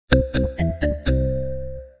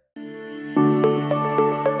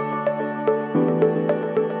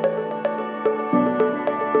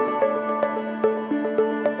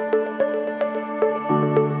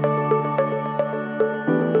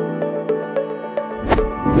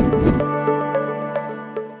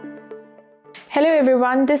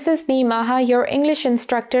everyone, this is me Maha, your English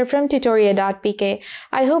instructor from tutoria.pk.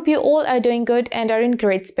 I hope you all are doing good and are in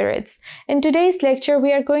great spirits. In today's lecture,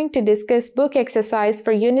 we are going to discuss book exercise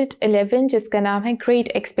for Unit 11 जिसका नाम है Great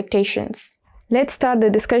Expectations. Let's start the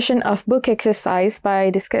discussion of book exercise by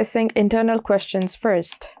discussing internal questions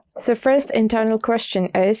first. So first internal question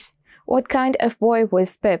is, what kind of boy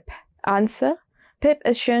was Pip? Answer: Pip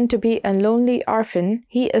is shown to be a lonely orphan.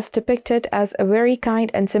 He is depicted as a very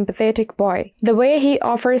kind and sympathetic boy. The way he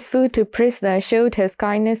offers food to prisoner showed his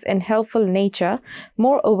kindness and helpful nature.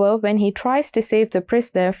 Moreover, when he tries to save the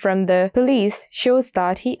prisoner from the police, shows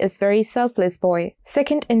that he is very selfless boy.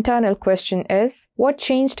 Second internal question is, what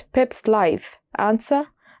changed Pip's life? Answer: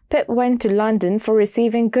 Pip went to London for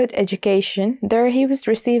receiving good education. There he was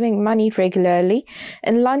receiving money regularly.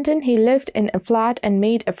 In London, he lived in a flat and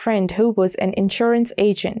made a friend who was an insurance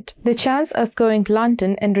agent. The chance of going to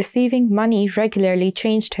London and receiving money regularly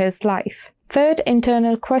changed his life. Third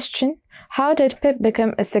internal question, how did Pip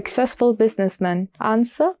become a successful businessman?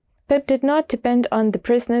 Answer: Pip did not depend on the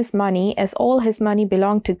prisoner's money as all his money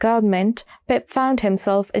belonged to government. Pip found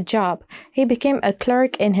himself a job. He became a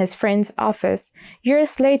clerk in his friend's office.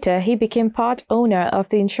 Years later, he became part owner of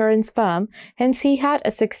the insurance firm. Hence, he had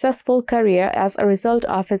a successful career as a result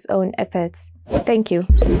of his own efforts. Thank you.